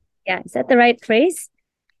 Yeah, is that the right phrase?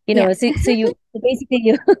 Yeah. So basically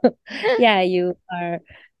you yeah, you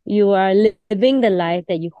are living the life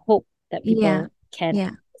that you hope that Yeah. people can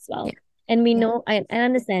Yeah. as well. Yeah. And we Yeah. know, I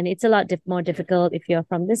understand it's a lot more difficult if you're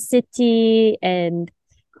from the city and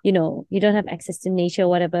you don't have access to nature,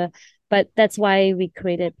 whatever. But that's why we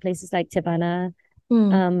created places like Tebana,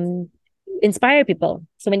 Mm. um, inspire people.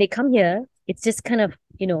 So when they come here, it's just kind of,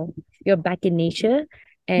 you're back in nature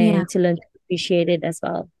Yeah. and to learn to appreciate it as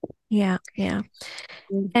well. Yeah. Yeah.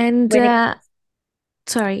 Mm. And When it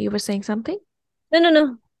sorry, you were saying something?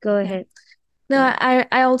 No, go Yeah. ahead. No, Yeah.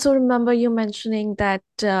 I also remember you mentioning that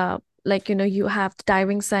like you have the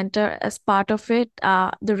diving center as part of it,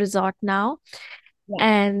 the resort now. Yeah.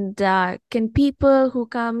 And can people who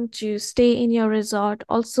come to stay in your resort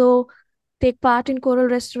also take part in coral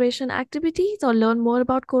restoration activities or learn more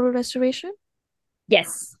about coral restoration?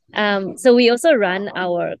 Yes. So we also run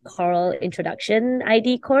our coral introduction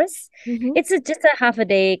ID course. Mm-hmm. It's just a half a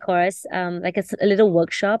day course, like a little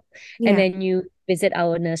workshop, and Yeah. then you visit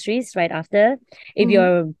our nurseries right after. If Mm-hmm.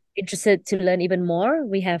 you're interested to learn even more,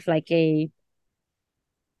 we have like a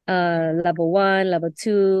level 1, level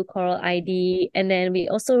 2 coral ID, and then we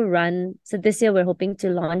also run. So this year we're hoping to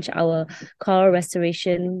launch our coral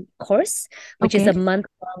restoration course, which is Okay. a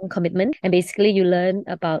month-long commitment, and basically you learn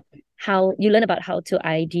about how to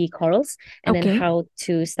ID corals, and then Okay. how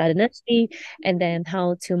to start a nursery, and then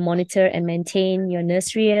how to monitor and maintain your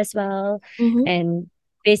nursery as well. Mm-hmm. And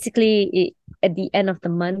basically at the end of the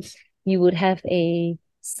month you would have a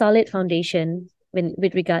solid foundation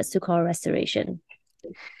with regards to coral restoration.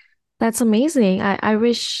 That's amazing. I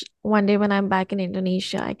wish one day when I'm back in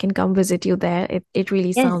Indonesia, I can come visit you there. It really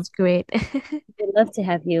Yes, sounds great. we'd love to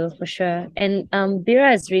have you for sure. And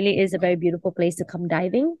Bira is a very beautiful place to come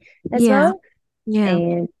diving as Yeah. well.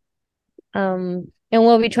 Yeah. And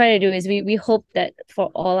what we try to do is we hope that for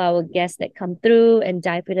all our guests that come through and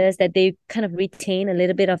dive with us, that they kind of retain a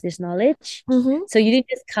little bit of this knowledge. Mm-hmm. So you didn't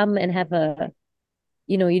just come and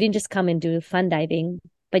you didn't just come and do fun diving,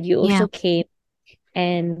 but you Yeah. also came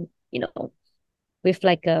and with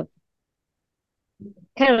like a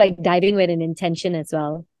kind of like diving with an intention as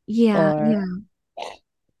well. Yeah. Or Yeah.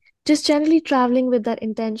 Just generally traveling with that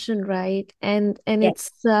intention, right? And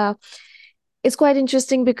yeah, it's quite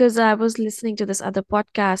interesting because I was listening to this other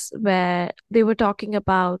podcast where they were talking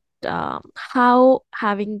about how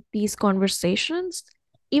having these conversations,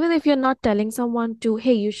 even if you're not telling someone to,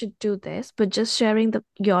 hey, you should do this, but just sharing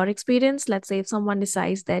your experience. Let's say if someone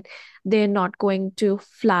decides that they're not going to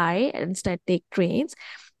fly and instead take trains,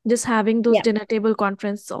 just having those yeah, dinner table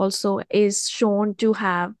conference also is shown to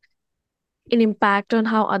have an impact on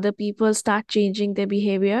how other people start changing their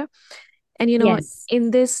behavior. And yes,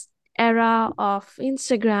 in this era of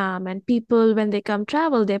Instagram, and people, when they come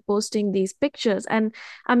travel, they're posting these pictures. And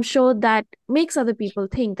I'm sure that makes other people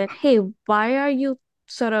think that, hey, why are you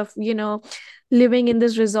sort of, living in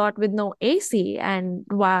this resort with no AC? And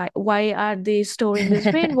why are they storing this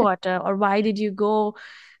rainwater? Or why did you go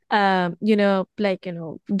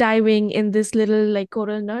diving in this little like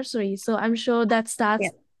coral nursery? So I'm sure that Yeah. starts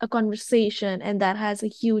a conversation, and that has a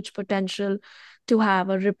huge potential to have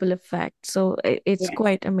a ripple effect. So it's Yes.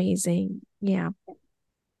 quite amazing. Yeah.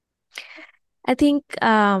 I think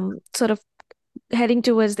sort of heading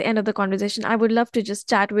towards the end of the conversation, I would love to just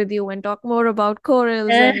chat with you and talk more about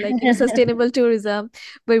corals and sustainable tourism.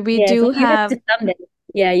 But we Yeah, so do you have have. to come then.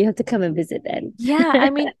 Yeah, you have to come and visit then. Yeah, I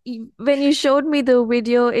mean, when you showed me the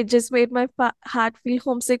video, it just made my heart feel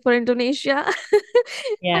homesick for Indonesia.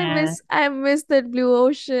 Yeah. I miss that blue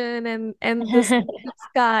ocean and this blue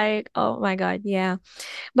sky. Oh my God, yeah.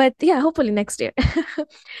 But yeah, hopefully next year.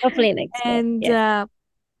 Hopefully next year. And Yes.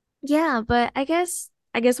 yeah, but I guess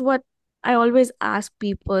what I always ask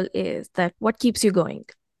people is that what keeps you going?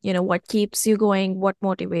 What keeps you going? What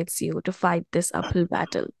motivates you to fight this uphill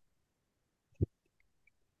battle?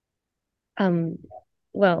 Um,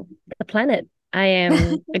 well, the planet. I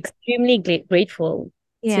am extremely grateful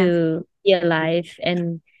Yeah. to be alive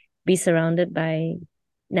and be surrounded by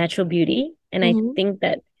natural beauty. And I Mm-hmm. think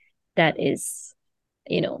that that is,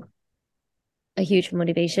 you know, a huge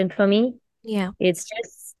motivation for me. Yeah. It's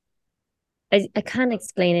just, I can't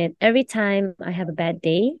explain it. Every time I have a bad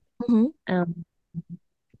day, Mm-hmm. um,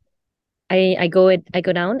 I go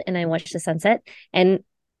down and I watch the sunset, and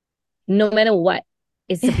no matter what,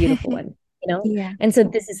 it's a beautiful one, you know? Yeah. And so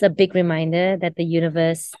this is a big reminder that the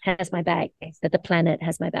universe has my back, that the planet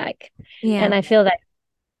has my back. Yeah. And I feel that,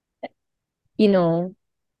 you know,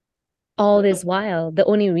 all this while, the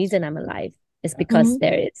only reason I'm alive is because Mm-hmm.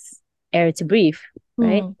 there is air to breathe,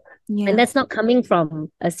 right? Mm. And Yeah. that's not coming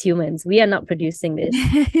from us humans. We are not producing this,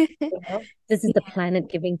 you know? This is the planet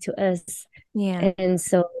giving to us. Yeah. And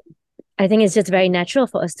so I think it's just very natural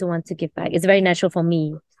for us to want to give back. It's very natural for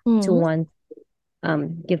me to Mm. want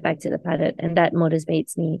give back to the planet, and that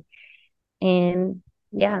motivates me. And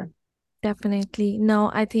yeah. Definitely.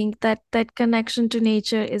 No, I think that that connection to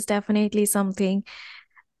nature is definitely something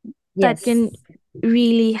that Yes. can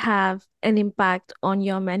really have an impact on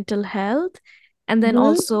your mental health. And then Hmm.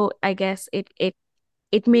 also, I guess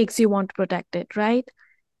it makes you want to protect it, right?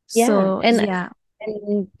 Yeah. So yeah.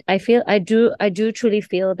 And I do truly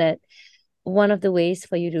feel that one of the ways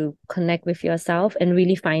for you to connect with yourself and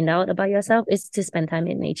really find out about yourself is to spend time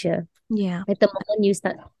in nature. Yeah. At the moment you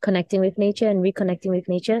start connecting with nature and reconnecting with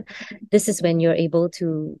nature, this is when you're able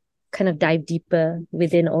to kind of dive deeper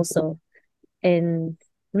within also, and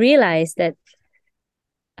realize that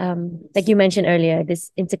like you mentioned earlier,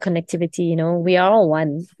 this interconnectivity, we are all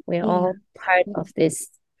one. We're Yeah. all part of this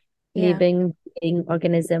Yeah. living being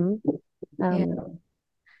organism. Yeah. um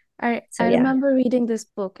so I yeah. remember reading this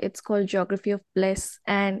book. It's called Geography of Bliss.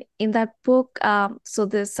 And in that book, so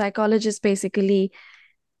the psychologist basically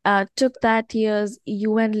took that year's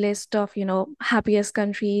UN list of, happiest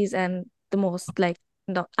countries and the most like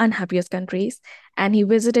the unhappiest countries. And he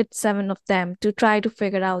visited seven of them to try to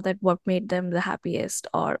figure out that what made them the happiest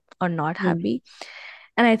or not Mm. happy.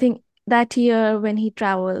 And I think that year when he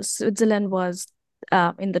traveled, Switzerland was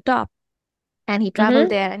in the top. And he traveled Mm-hmm.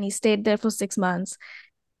 there and he stayed there for 6 months,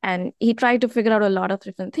 and he tried to figure out a lot of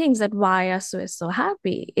different things, that why are Swiss so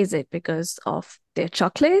happy? Is it because of their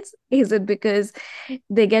chocolates? Is it because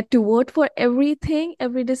they get to vote for everything,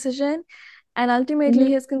 every decision? And ultimately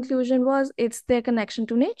Mm-hmm. his conclusion was it's their connection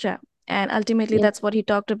to nature. And ultimately Yeah. that's what he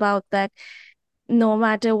talked about, that no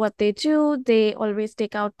matter what they do, they always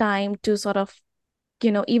take out time to sort of,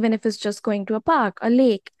 even if it's just going to a park, a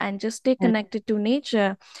lake, and just stay Yeah. connected to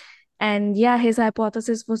nature. And yeah, his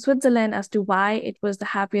hypothesis for Switzerland as to why it was the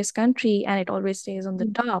happiest country and it always stays on the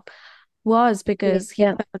top was because he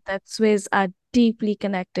Yeah. felt that Swiss are deeply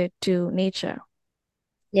connected to nature.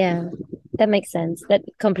 Yeah. That makes sense. That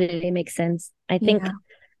completely makes sense. I think Yeah.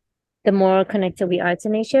 the more connected we are to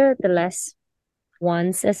nature, the less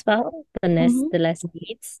wants as well, Hmm. the less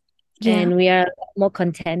needs, Yeah. and we are more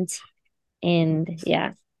content. And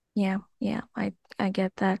yeah. Yeah. Yeah. I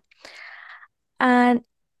get that. And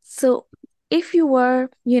so if you were,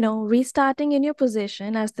 restarting in your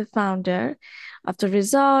position as the founder of the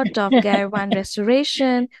resort of Gare One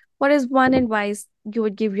Restoration, what is one advice you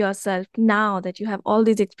would give yourself now that you have all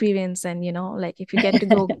this experience, and, like if you get to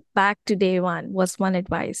go back to day one, what's one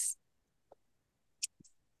advice?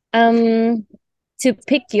 um to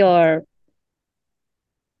pick your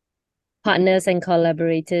partners and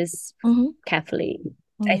collaborators Mm-hmm. carefully.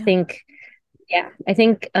 I Yeah. think yeah, I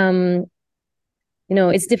think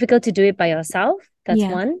it's difficult to do it by yourself. That's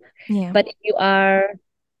Yeah. one. Yeah. But if you are,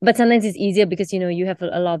 but sometimes it's easier because you have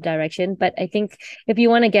a lot of direction. But I think if you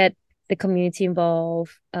want to get the community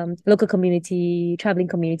involved, local community, traveling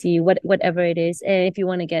community, whatever it is, and if you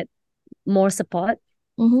want to get more support,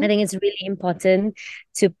 I Mm-hmm. think it's really important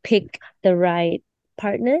to pick the right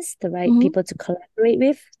partners, the right Mm-hmm. people to collaborate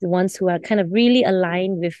with, the ones who are kind of really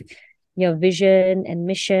aligned with your vision and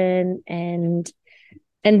mission, and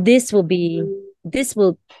this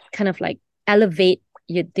will kind of like elevate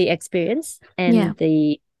the experience Yeah. and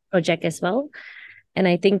the project as well. And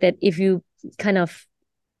I think that if you kind of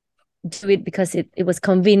do it because it was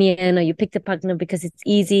convenient, or you picked a partner because it's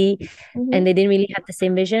easy Mm-hmm. and they didn't really have the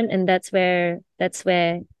same vision, and that's where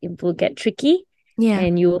it will get tricky Yeah.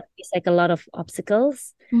 and you will face like a lot of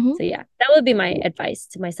obstacles. Mm-hmm. So yeah, that would be my advice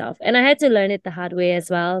to myself, and I had to learn it the hard way as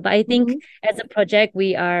well, but I think Mm-hmm. as a project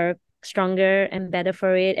we are stronger and better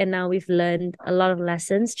for it, and now we've learned a lot of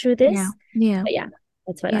lessons through Yeah. this. Yeah. But yeah,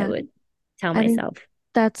 that's what I Yeah. would tell I think myself.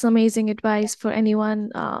 that's amazing advice for anyone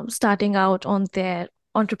starting out on their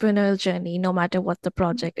entrepreneurial journey, no matter what the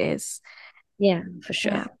project is. Yeah, for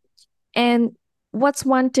sure. Yeah. And what's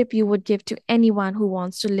one tip you would give to anyone who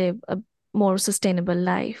wants to live a more sustainable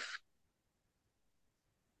life?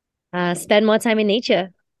 Spend more time in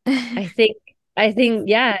nature. I think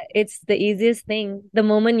yeah, it's the easiest thing. The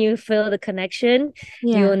moment you feel the connection,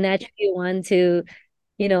 Yeah. you'll naturally want to,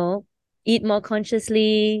 you know, eat more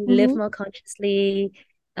consciously, live Mm-hmm. more consciously,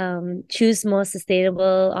 choose more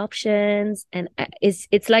sustainable options. And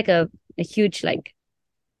it's like a huge like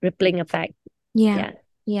rippling effect. Yeah. Yeah.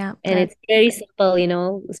 Yeah. And it's very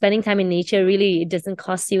simple, spending time in nature really it doesn't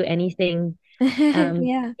cost you anything.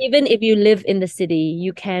 Yeah. Even if you live in the city,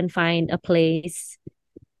 you can find a place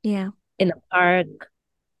Yeah. in a park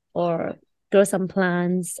or grow some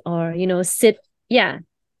plants, or yeah,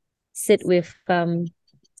 sit with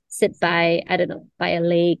sit by, I don't know, by a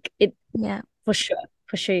lake. It Yeah. for sure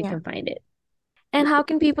you Yeah. can find it. And how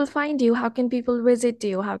can people find you? How can people visit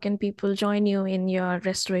you? How can people join you in your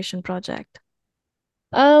restoration project?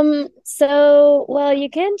 So well, you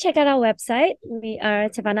can check out our website. We are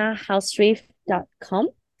tevanahousereef.com.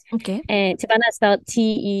 Okay. And Tevana is spelled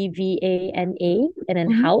Tevana, and then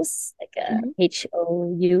Mm-hmm. house, like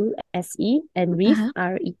Mm-hmm. House, and reef,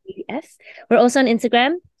 Uh-huh. Reef. We're also on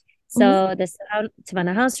Instagram. Mm-hmm. So there's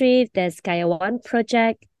Tevana House Reef, there's Gaia One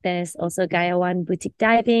Project, there's also Gaia One Boutique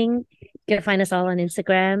Diving. You can find us all on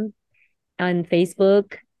Instagram, on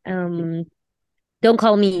Facebook. Um, don't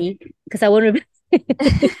call me because I won't remember.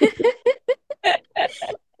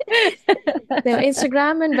 So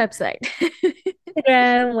Instagram and website.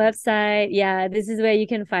 Instagram, website. Yeah, this is where you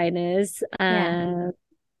can find us. Yeah.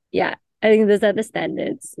 Yeah, I think those are the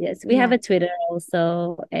standards. Yes, we have Yeah. a Twitter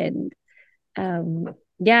also, and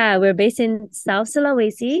yeah, we're based in South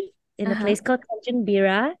Sulawesi in a Uh-huh. place called Tanjung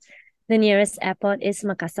Bira. The nearest airport is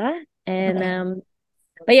Makassar, and Okay.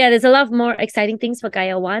 but yeah, there's a lot more exciting things for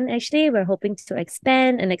Gaia One. Actually, we're hoping to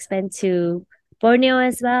expand to Borneo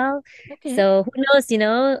as well. Okay. So who knows?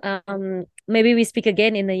 Maybe we speak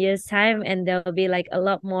again in a year's time, and there'll be like a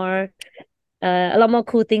lot more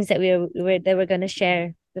cool things that we're gonna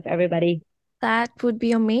share with everybody. That would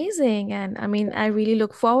be amazing. And I mean, I really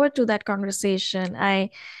look forward to that conversation. I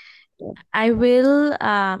will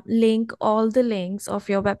link all the links of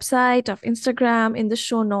your website, of Instagram in the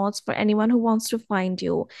show notes for anyone who wants to find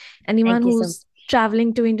you. Anyone Thank you so much. who's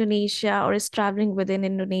traveling to Indonesia or is traveling within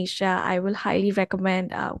Indonesia, I will highly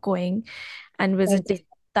recommend going and Thank you. visiting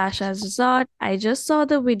Tasha's resort. I just saw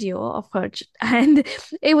the video of her and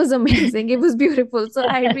it was amazing. It was beautiful. So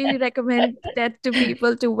I really recommend that to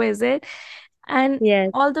people to visit. And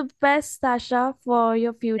Yes. all the best, Tasha, for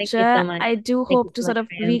your Thank you future. so much. I do Thank you hope to so sort much,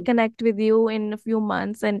 of Ma'am. reconnect with you in a few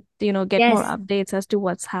months and, get more Yes, updates as to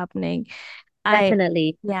what's happening. I,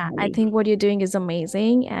 definitely. yeah, I Definitely. think what you're doing is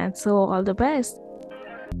amazing. And so all the best.